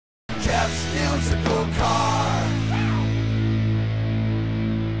Jeff's musical car.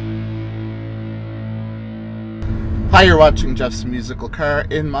 Hi, you're watching Jeff's Musical Car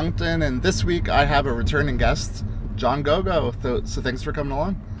in Moncton, and this week I have a returning guest, John Gogo. So thanks for coming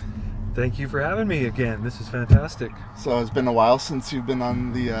along. Thank you for having me again. This is fantastic. So it's been a while since you've been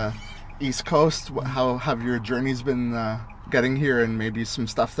on the East Coast. How have your journeys been getting here, and maybe some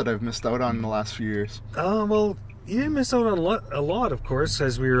stuff that I've missed out on in the last few years? Well, you didn't miss out on a lot, of course,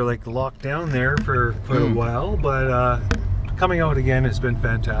 as we were like locked down there for a while. But coming out again has been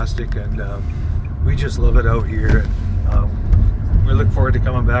fantastic, and we just love it out here. And we look forward to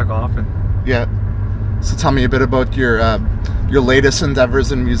coming back often. Yeah. So tell me a bit about your latest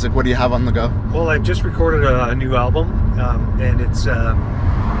endeavors in music. What do you have on the go? Well, I've just recorded a new album, and it's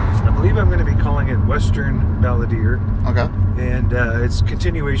I believe I'm going to be calling it Western Balladeer. Okay. And it's a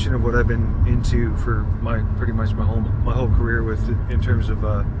continuation of what I've been into for pretty much my whole career in terms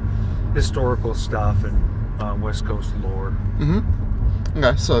of historical stuff and West Coast lore.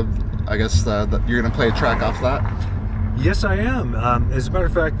 Okay, so I guess you're going to play a track off that? Yes, I am. As a matter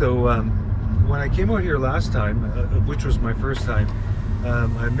of fact, though, when I came out here last time, which was my first time,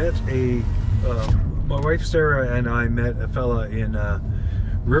 I met my wife Sarah and I met a fella in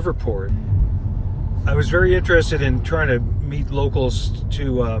Riverport. I was very interested in trying to meet locals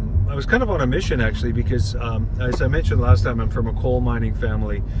to, I was kind of on a mission actually, because as I mentioned last time, I'm from a coal mining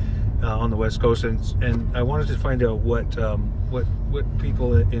family on the West Coast, and I wanted to find out what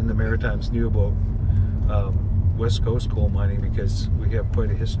people in the Maritimes knew about West Coast coal mining, because we have quite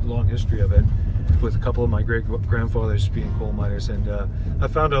a long history of it, with a couple of my great-grandfathers being coal miners, and I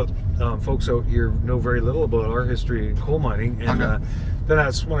found out folks out here know very little about our history in coal mining, and then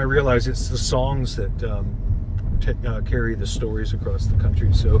that's when I realized it's the songs that carry the stories across the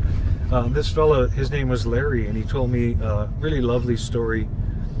country. So this fella, his name was Larry, and he told me a really lovely story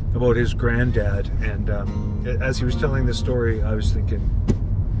about his granddad, and as he was telling the story, I was thinking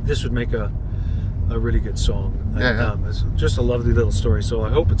this would make a really good song. It's just a lovely little story, so I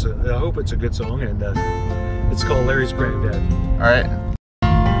hope it's a good song, and it's called Larry's Granddad. All right.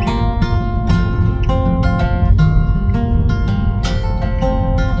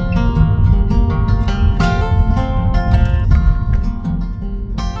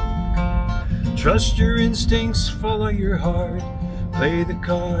 Trust your instincts, follow your heart, play the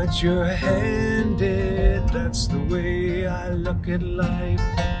cards you're handed. That's the way I look at life.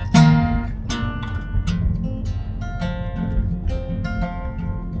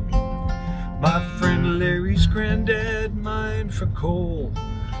 My friend Larry's granddad mined for coal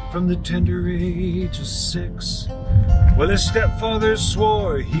from the tender age of 6. Well, his stepfather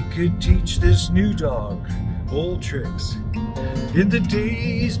swore he could teach this new dog old tricks. In the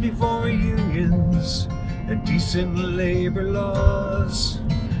days before unions and decent labor laws,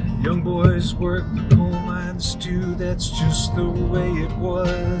 young boys worked the coal mines too, that's just the way it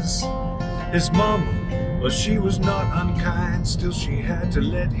was. His mom, well, she was not unkind, still she had to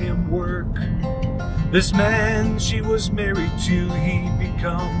let him work. This man she was married to, he'd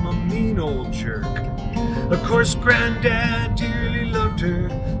become a mean old jerk. Of course, Granddad dearly loved her,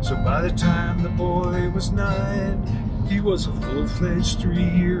 so by the time the boy was 9, he was a full-fledged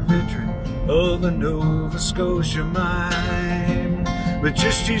 3-year veteran of a Nova Scotia mine. With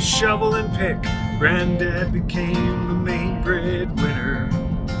just his shovel and pick, Granddad became the main breadwinner.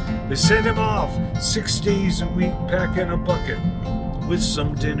 They sent him off 6 days a week, packing a bucket with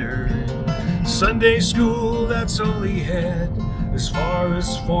some dinner. Sunday school, that's all he had as far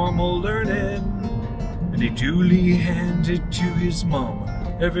as formal learning, and he duly handed to his mom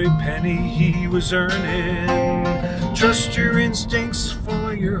every penny he was earning. Trust your instincts, follow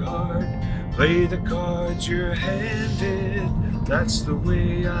your heart, play the cards you're handed. That's the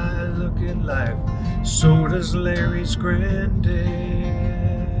way I look at life, so does Larry's granddad.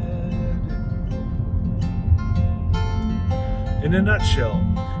 In a nutshell,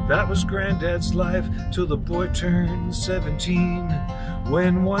 that was Granddad's life till the boy turned 17,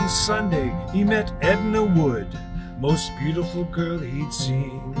 when one Sunday he met Edna Wood, most beautiful girl he'd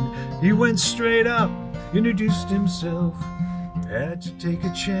seen. He went straight up, introduced himself, had to take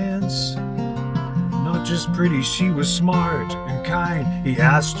a chance. Not just pretty, she was smart and kind. He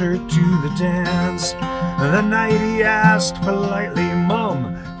asked her to the dance. The night he asked politely,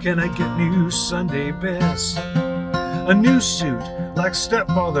 "Mom, can I get new Sunday best?" A new suit like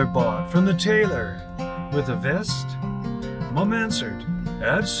stepfather bought from the tailor with a vest. Mom answered,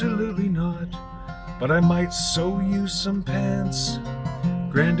 "Absolutely not, but I might sew you some pants."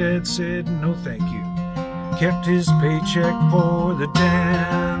 Granddad said, "No thank you," kept his paycheck for the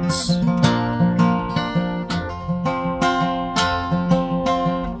dance.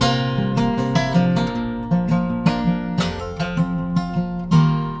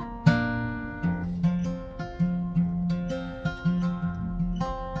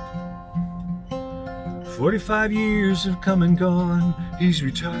 45 years have come and gone. He's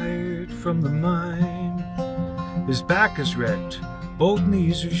retired from the mine. His back is wrecked, both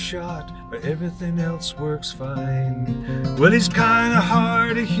knees are shot, but everything else works fine. Well, he's kinda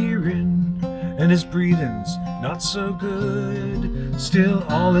hard of hearing, and his breathing's not so good. Still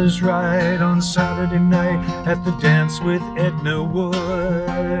all is right on Saturday night at the dance with Edna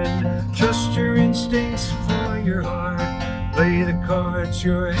Wood. Trust your instincts, follow your heart, play the cards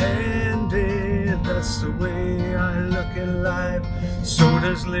you're handed. That's the way I look at life, so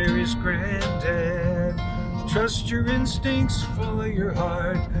does Larry's granddad. Trust your instincts, follow your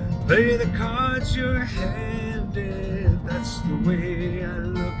heart, play the cards you're handed. That's the way I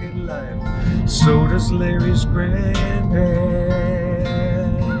look at life, so does Larry's granddad.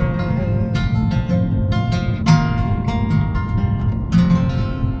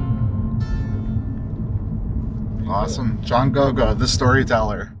 Awesome. John Gogo, the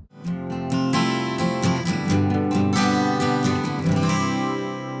storyteller.